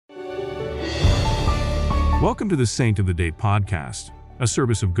Welcome to the Saint of the Day podcast, a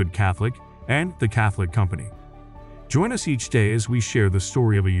service of Good Catholic and the Catholic Company. Join us each day as we share the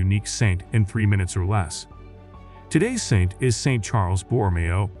story of a unique saint in 3 minutes or less. Today's saint is Saint Charles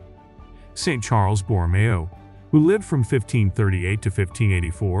Borromeo. Saint Charles Borromeo, who lived from 1538 to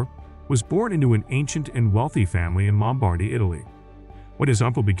 1584, was born into an ancient and wealthy family in Lombardy, Italy. When his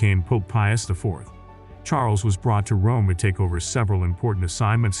uncle became Pope Pius IV, Charles was brought to Rome to take over several important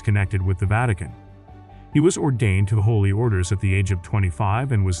assignments connected with the Vatican. He was ordained to the Holy Orders at the age of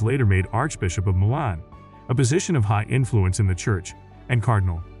 25 and was later made Archbishop of Milan, a position of high influence in the Church, and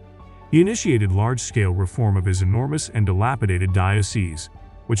Cardinal. He initiated large-scale reform of his enormous and dilapidated diocese,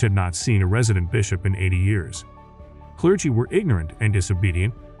 which had not seen a resident bishop in 80 years. Clergy were ignorant and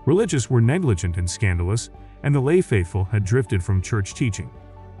disobedient, religious were negligent and scandalous, and the lay faithful had drifted from church teaching.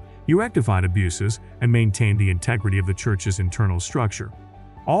 He rectified abuses and maintained the integrity of the Church's internal structure,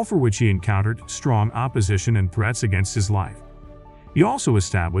 all for which he encountered strong opposition and threats against his life. He also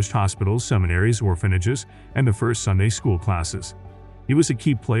established hospitals, seminaries, orphanages, and the first Sunday school classes. He was a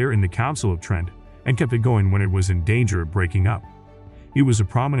key player in the Council of Trent and kept it going when it was in danger of breaking up. He was a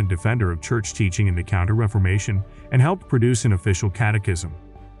prominent defender of church teaching in the Counter-Reformation and helped produce an official catechism.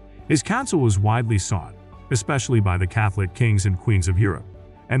 His counsel was widely sought, especially by the Catholic kings and queens of Europe,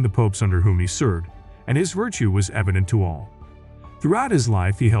 and the popes under whom he served, and his virtue was evident to all. Throughout his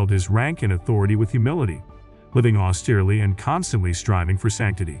life he held his rank and authority with humility, living austerely and constantly striving for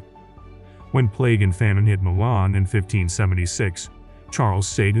sanctity. When plague and famine hit Milan in 1576, Charles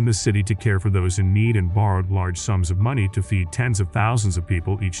stayed in the city to care for those in need and borrowed large sums of money to feed tens of thousands of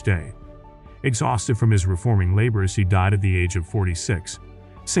people each day. Exhausted from his reforming labors, he died at the age of 46.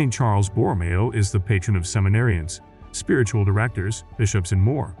 St. Charles Borromeo is the patron of seminarians, spiritual directors, bishops, and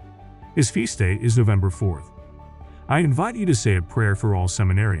more. His feast day is November 4th. I invite you to say a prayer for all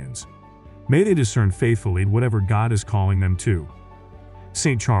seminarians. May they discern faithfully whatever God is calling them to.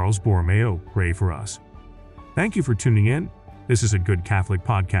 St. Charles Borromeo, pray for us. Thank you for tuning in. This is a Good Catholic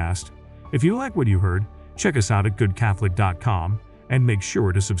podcast. If you like what you heard, check us out at goodcatholic.com and make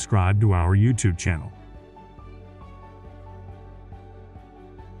sure to subscribe to our YouTube channel.